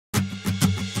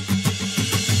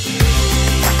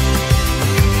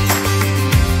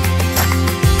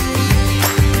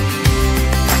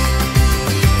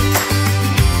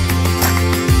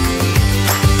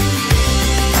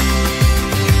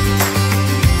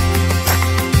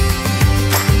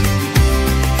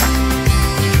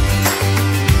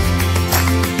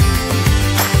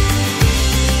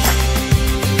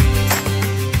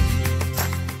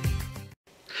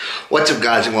What's up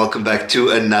guys, and welcome back to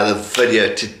another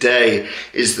video. Today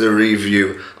is the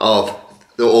review of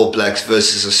the All Blacks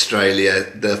versus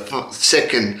Australia, the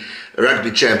second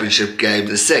Rugby Championship game,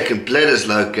 the second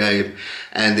Bledisloe game,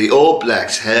 and the All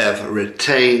Blacks have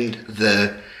retained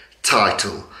the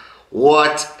title.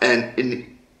 What an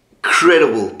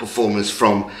incredible performance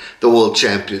from the world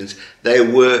champions. They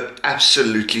were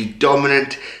absolutely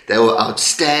dominant, they were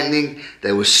outstanding,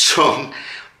 they were strong.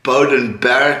 Beauden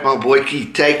Barrett, my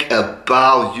boyki, take a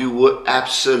bow. You were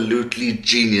absolutely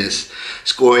genius,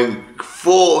 scoring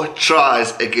 4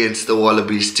 tries against the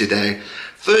Wallabies today.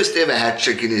 First ever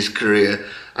hat-trick in his career.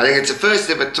 I think it's the first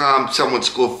ever time someone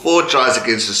scored 4 tries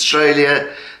against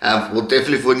Australia. Well,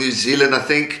 definitely for New Zealand, I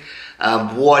think.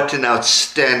 What an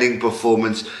outstanding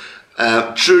performance.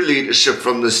 True leadership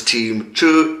from this team.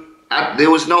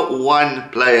 There was not one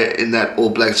player in that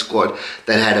All Black squad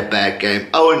that had a bad game.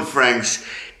 Owen Franks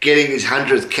getting his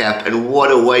 100th cap, and what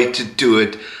a way to do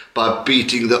it, by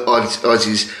beating the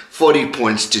Aussies 40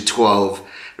 points to 12.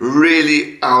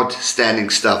 Really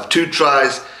outstanding stuff. 2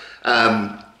 tries,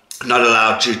 not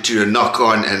allowed due to a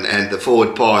knock-on and the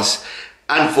forward pass.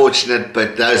 Unfortunate,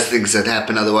 but those things that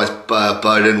happen. Otherwise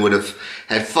Beauden would have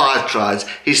had 5 tries.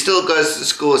 He still goes to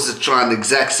scores the try in the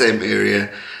exact same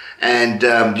area. And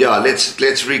yeah, let's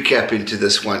recap into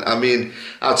this one. I mean,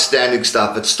 outstanding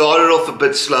stuff. It started off a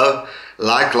bit slow,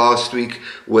 like last week,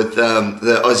 with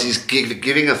the Aussies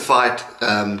giving a fight,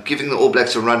 giving the All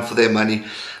Blacks a run for their money,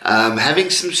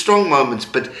 having some strong moments,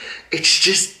 but it's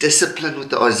just discipline with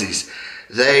the Aussies.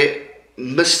 They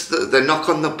miss they knock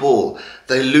on the ball,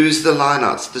 they lose the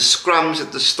lineouts, the scrums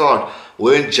at the start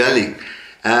weren't gelling.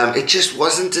 It just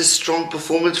wasn't a strong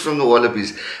performance from the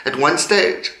Wallabies. At one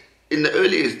stage, in the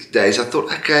earlier days, I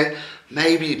thought, okay,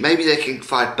 maybe they can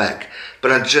fight back.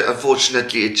 But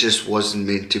unfortunately, it just wasn't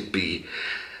meant to be.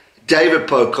 David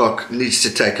Pocock needs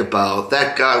to take a bow.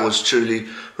 That guy was truly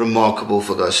remarkable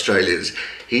for the Australians.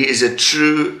 He is a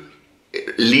true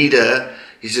leader.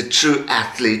 He's a true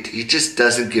athlete. He just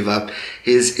doesn't give up.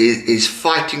 His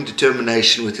fighting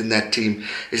determination within that team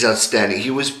is outstanding.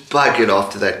 He was buggered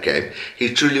after that game.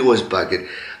 He truly was buggered.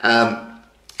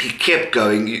 He kept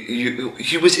going.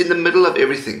 He was in the middle of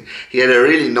everything. He had a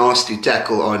really nasty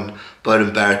tackle on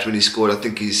Beauden Barrett when he scored, I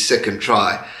think, his 2nd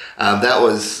try. That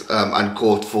was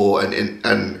uncalled for and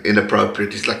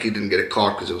inappropriate. He's lucky he didn't get a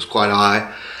card because it was quite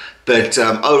high. But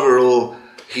overall,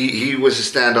 he was a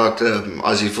standout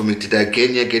Aussie for me today.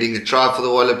 Kenya getting a try for the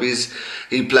Wallabies.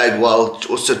 He played well,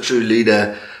 also true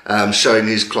leader, showing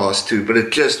his class too. But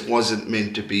it just wasn't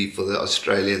meant to be for the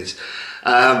Australians.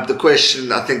 The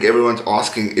question I think everyone's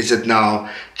asking, is it now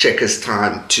Cheika's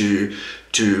time to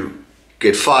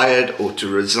get fired or to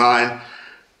resign?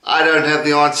 I don't have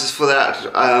the answers for that.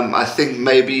 I think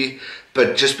maybe,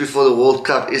 but just before the World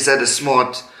Cup, is that a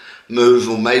smart move?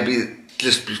 Or maybe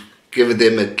just give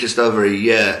them just over a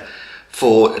year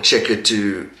for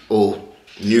Cheika or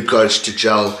new coach to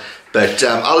gel. But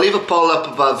I'll leave a poll up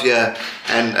above here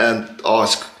and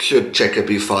ask, should Cheika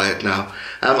be fired now?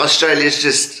 Australia's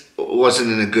just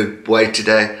wasn't in a good way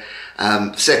today.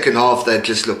 Second half, they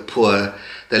just looked poor.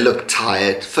 They looked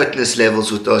tired. Fitness levels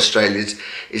with the Australians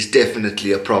is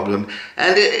definitely a problem,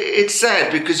 and it's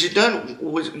sad because you don't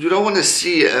want to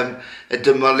see a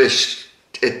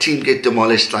team get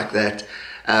demolished like that,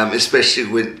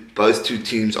 especially when both 2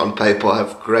 teams on paper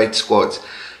have great squads.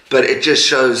 But it just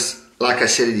shows, like I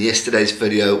said in yesterday's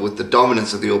video, with the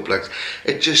dominance of the All Blacks,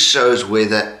 it just shows where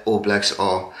the All Blacks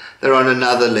are. They're on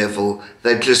another level.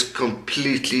 They're just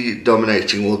completely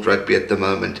dominating world rugby at the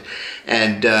moment.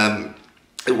 And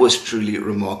it was truly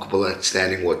remarkable,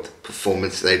 outstanding what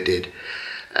performance they did.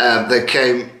 They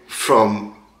came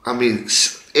from, I mean,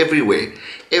 everywhere.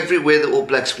 Everywhere the All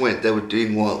Blacks went, they were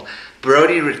doing well.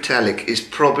 Brodie Retallick is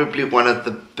probably one of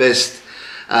the best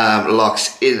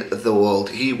locks in the world.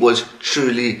 He was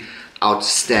truly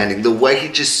outstanding. The way he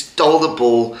just stole the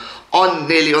ball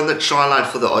nearly on the try line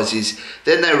for the Aussies,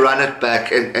 then they run it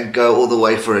back and go all the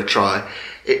way for a try.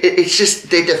 It's just,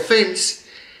 their defense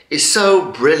is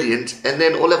so brilliant, and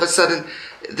then all of a sudden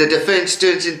the defense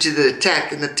turns into the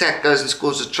attack, and the attack goes and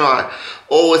scores a try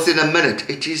all within a minute.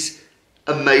 It is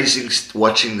amazing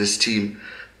watching this team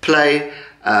play.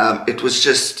 It was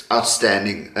just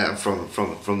outstanding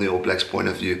from the All Blacks point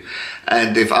of view.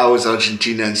 And if I was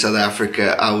Argentina and South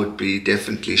Africa, I would be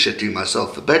definitely shitting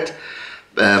myself a bit.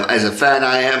 As a fan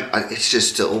I am, it's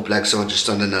just the All Blacks are just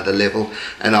on another level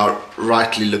and are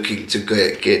rightly looking to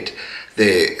get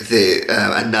their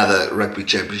another Rugby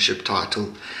Championship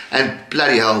title. And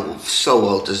bloody hell, so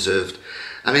well deserved.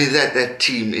 I mean, that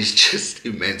team is just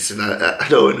immense, and I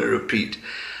don't want to repeat.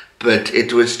 but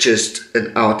it was just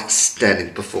an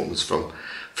outstanding performance from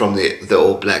the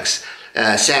All Blacks.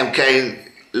 Sam Cane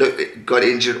got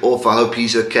injured off. I hope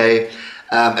he's okay.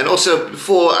 And also,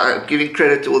 before giving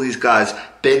credit to all these guys,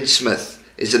 Ben Smith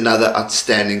is another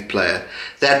outstanding player.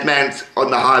 That man on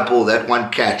the high ball, that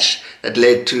one catch that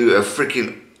led to a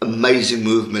freaking amazing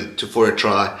movement for a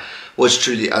try, was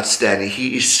truly outstanding.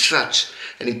 He is such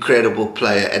an incredible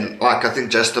player, and like I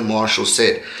think Justin Marshall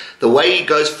said, the way he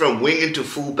goes from wing into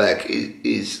fullback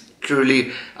is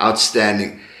truly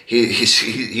outstanding.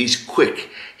 He's quick,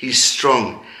 he's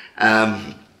strong,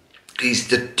 he's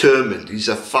determined, he's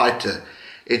a fighter.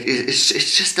 It's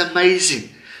just amazing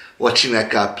watching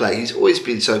that guy play. He's always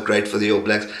been so great for the All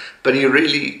Blacks, but he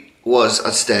really was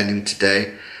outstanding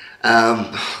today.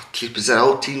 Keepers, that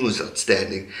whole team was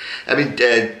outstanding. I mean,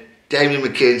 Damian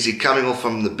McKenzie coming off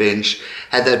from the bench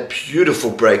had that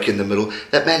beautiful break in the middle.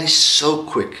 That man is so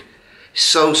quick,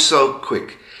 so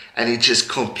quick, and he just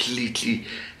completely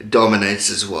dominates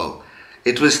as well.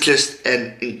 It was just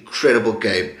an incredible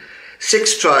game.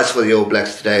 6 tries for the All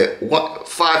Blacks today,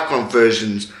 5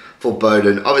 conversions for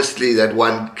Beauden. Obviously, that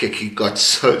one kick he got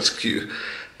so skew,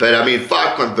 but I mean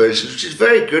 5 conversions, which is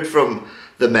very good from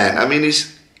the man. I mean,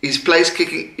 his place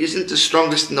kicking isn't the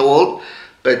strongest in the world,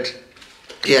 but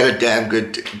he had a damn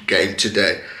good game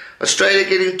today. Australia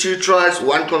getting 2 tries,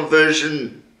 1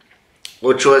 conversion,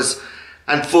 which was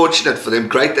unfortunate for them.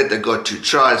 Great that they got 2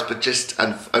 tries, but just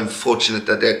unfortunate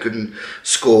that they couldn't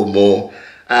score more.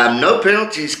 No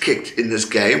penalties kicked in this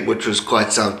game, which was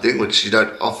quite something, which you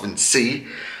don't often see.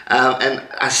 And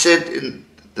I said in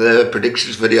the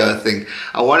predictions video, I think,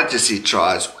 I wanted to see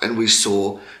tries, and we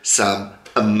saw some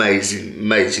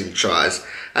amazing tries.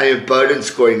 I mean, Beauden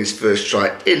scoring his first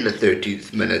try in the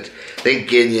 13th minute, then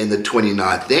Genya in the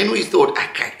 29th. Then we thought,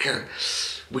 okay,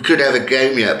 we could have a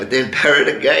game here, but then Barrett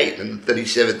again in the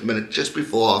 37th minute, just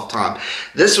before half time.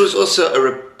 This was also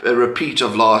a repeat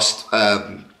of last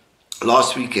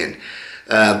weekend.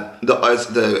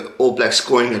 The All Blacks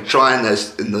scoring a try in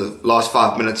the last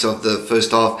 5 minutes of the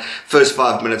first half, first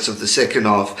 5 minutes of the second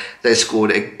half, they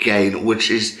scored again, which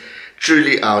is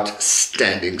truly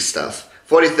outstanding stuff.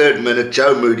 43rd minute,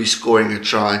 Joe Moody scoring a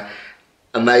try,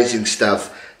 amazing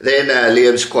stuff. Then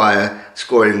Liam Squire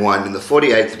scoring 1 in the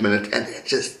 48th minute, and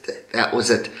that was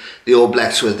it. The All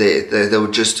Blacks were there. They were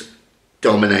just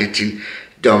dominating.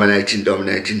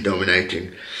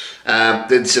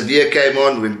 Then Severe came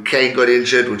on when Kane got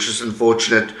injured, which was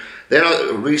unfortunate.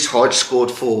 Then Reece Hodge scored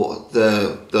for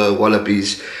the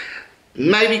Wallabies.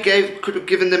 Maybe could have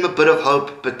given them a bit of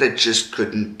hope, but they just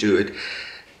couldn't do it.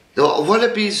 The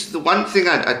Wallabies, the one thing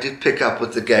I did pick up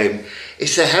with the game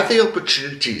is they have the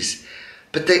opportunities,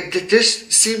 but they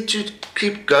just seem to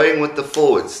keep going with the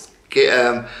forwards.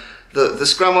 The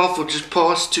scrum half will just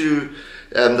pass to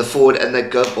the forward and they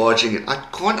go barging in. I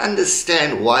can't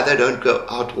understand why they don't go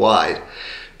out wide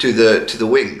to the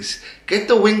wings. Get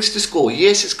the wings to score.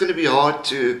 Yes, it's going to be hard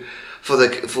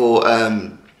for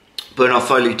Bernard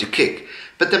Foley to kick,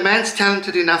 but the man's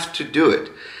talented enough to do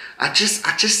it. I just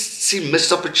see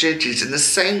missed opportunities, and the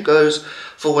same goes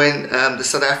for when the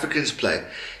South Africans play.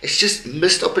 It's just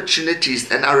missed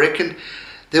opportunities, and I reckon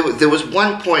there was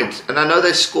one point, and I know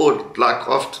they scored like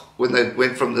after when they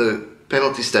went from the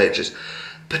penalty stages,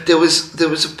 but there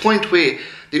was a point where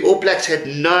the All Blacks had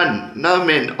no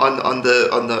men on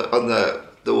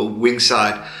the wing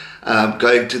side,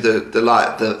 going to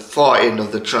the far end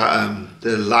of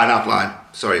the line-up line.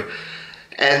 Sorry.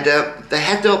 And they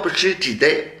had the opportunity.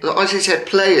 The Aussies had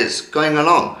players going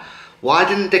along. Why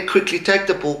didn't they quickly take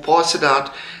the ball, pass it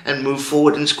out, and move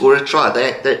forward and score a try?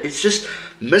 It's just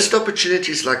missed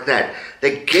opportunities like that.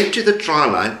 They get to the try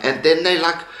line and then they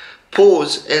like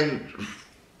pause and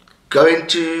go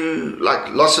into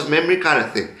like loss of memory kind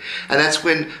of thing. And that's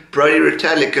when Brodie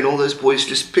Retallick and all those boys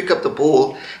just pick up the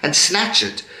ball and snatch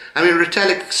it. I mean,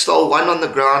 Retallick stole one on the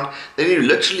ground, then he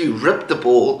literally ripped the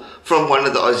ball from one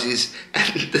of the Aussies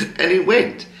and he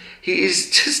went. He is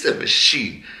just a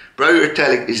machine. Brodie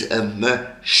Retallick is a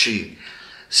machine.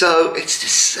 So it's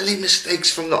just silly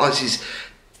mistakes from the Aussies,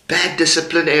 bad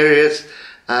discipline areas,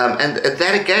 and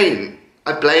that again,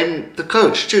 I blame the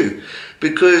coach too,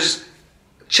 because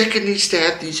Checker needs to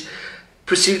have these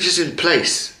procedures in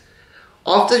place.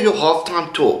 After your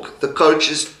halftime talk, the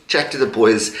coaches chat to the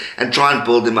boys and try and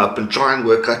build them up and try and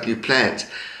work out new plans.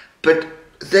 But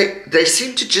they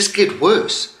seem to just get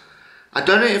worse. I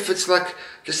don't know if it's like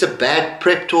just a bad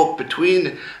prep talk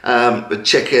between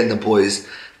Checker and the boys,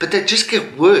 but they just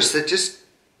get worse. They just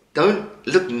don't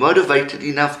look motivated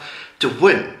enough to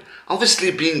win.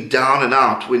 Obviously being down and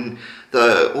out when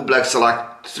the All Blacks are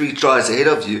like 3 tries ahead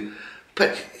of you,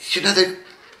 but you know,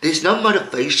 there's no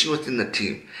motivation within the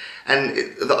team. And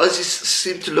the Aussies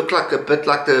seem to look like a bit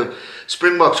like the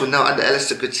Springboks were now under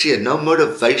Alistair Coetzee. No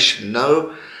motivation,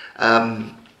 no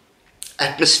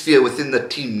atmosphere within the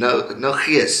team, no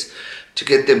gees to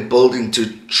get them building to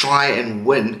try and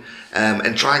win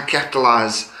and try and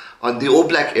capitalize on the All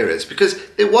Black errors, because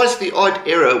there was the odd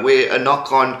error where a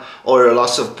knock-on or a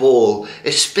loss of ball,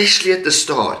 especially at the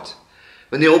start,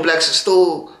 when the All Blacks are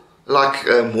still like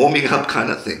warming up kind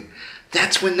of thing.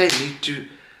 That's when they need to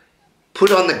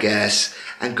put on the gas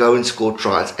and go and score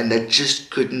tries, and they just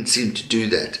couldn't seem to do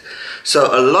that. So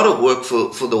a lot of work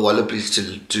for the Wallabies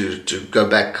to go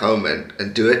back home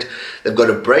and do it. They've got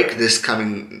a break this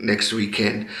coming next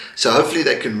weekend, so hopefully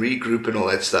they can regroup and all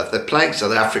that stuff. They're playing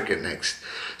South Africa next,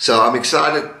 so I'm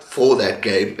excited for that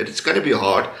game, but it's going to be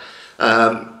hard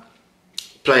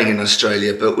playing in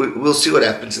Australia, but we'll see what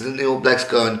happens. And then the All Blacks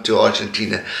go on to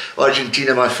Argentina.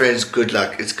 Argentina, my friends, good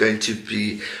luck. It's going to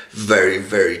be very,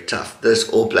 very tough. This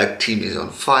All Black team is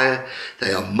on fire.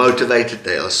 They are motivated.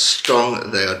 They are strong.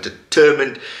 They are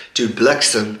determined to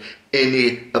bliksem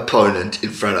any opponent in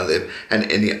front of them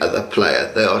and any other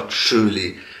player. They are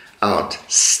truly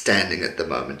outstanding at the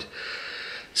moment.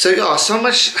 So yeah, so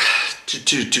much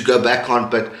to go back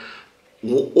on, but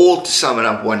all to sum it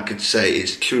up, one could say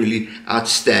is truly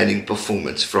outstanding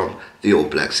performance from the All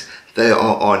Blacks. They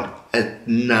are on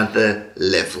another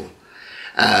level.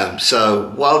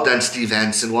 So well done, Steve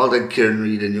Hansen. Well done, Kieran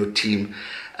Reid and your team.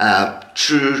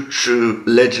 True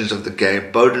legends of the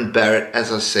game. Beauden Barrett,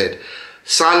 as I said,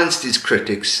 silenced his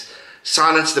critics,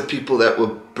 silenced the people that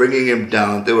were bringing him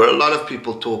down. There were a lot of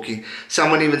people talking.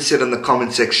 Someone even said in the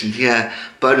comment section here,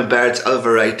 Beauden Barrett's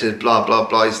overrated, blah, blah,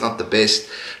 blah, he's not the best,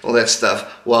 all that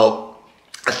stuff. Well,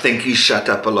 I think he shut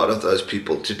up a lot of those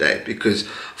people today, because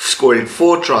scoring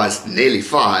 4 tries, nearly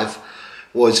 5,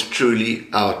 was truly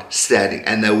outstanding,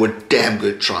 and they were damn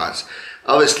good tries.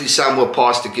 Obviously, some were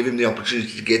passed to give him the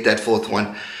opportunity to get that 4th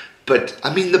one. But,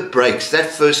 I mean, the breaks,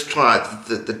 that first try,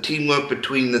 the teamwork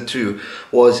between the two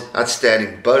was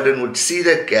outstanding. Beauden would see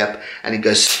that gap and he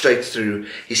goes straight through.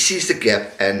 He sees the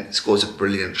gap and scores a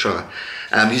brilliant try.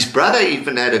 His brother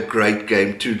even had a great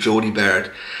game too, Beauden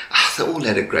Barrett. They all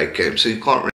had a great game, so you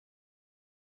can't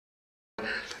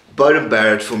really... Beauden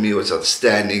Barrett for me was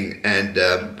outstanding, and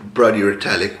Brodie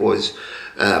Retallick was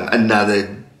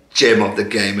another gem of the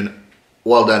game. And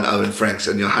well done, Owen Franks,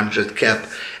 on your 100th cap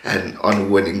and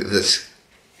on winning this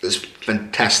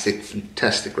fantastic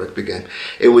rugby game.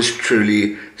 It was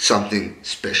truly something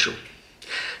special.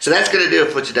 So that's going to do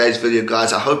it for today's video,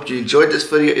 guys. I hope you enjoyed this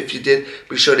video. If you did,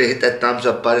 be sure to hit that thumbs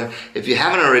up button. If you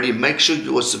haven't already, make sure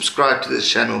you are subscribed to this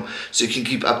channel so you can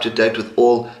keep up to date with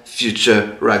all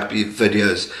future rugby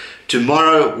videos.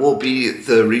 Tomorrow will be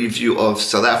the review of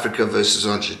South Africa versus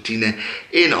Argentina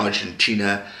in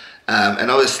Argentina.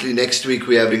 And obviously next week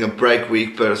we're having a break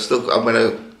week, but I'm going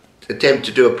to attempt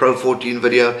to do a Pro 14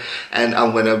 video, and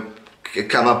I'm going to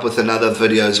come up with another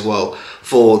video as well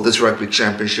for this Rugby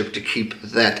Championship to keep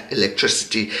that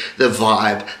electricity, the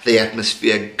vibe, the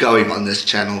atmosphere going on this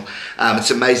channel.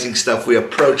 It's amazing stuff. We're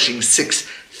approaching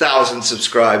 6,000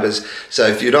 subscribers, so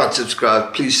if you're not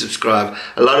subscribed, please subscribe.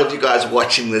 A lot of you guys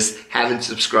watching this haven't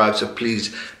subscribed, so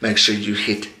please make sure you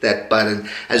hit that button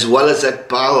as well as that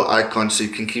bell icon so you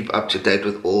can keep up to date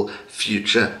with all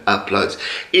future uploads.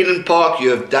 Eden Park,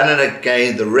 you have done it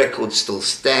again. The record still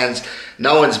stands.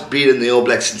 No one's beaten the All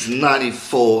Blacks since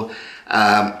 '94.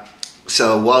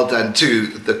 So well done to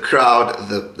the crowd,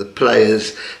 the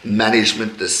players,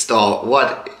 management, the staff,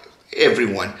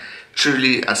 everyone.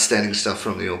 Truly outstanding stuff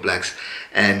from the All Blacks,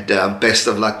 and best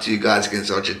of luck to you guys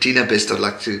against Argentina. Best of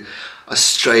luck to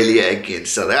Australia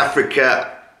against South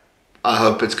Africa. I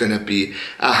hope it's going to be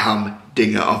a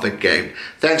humdinger of a game.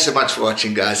 Thanks so much for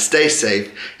watching, guys. Stay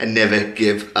safe and never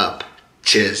give up.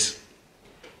 Cheers.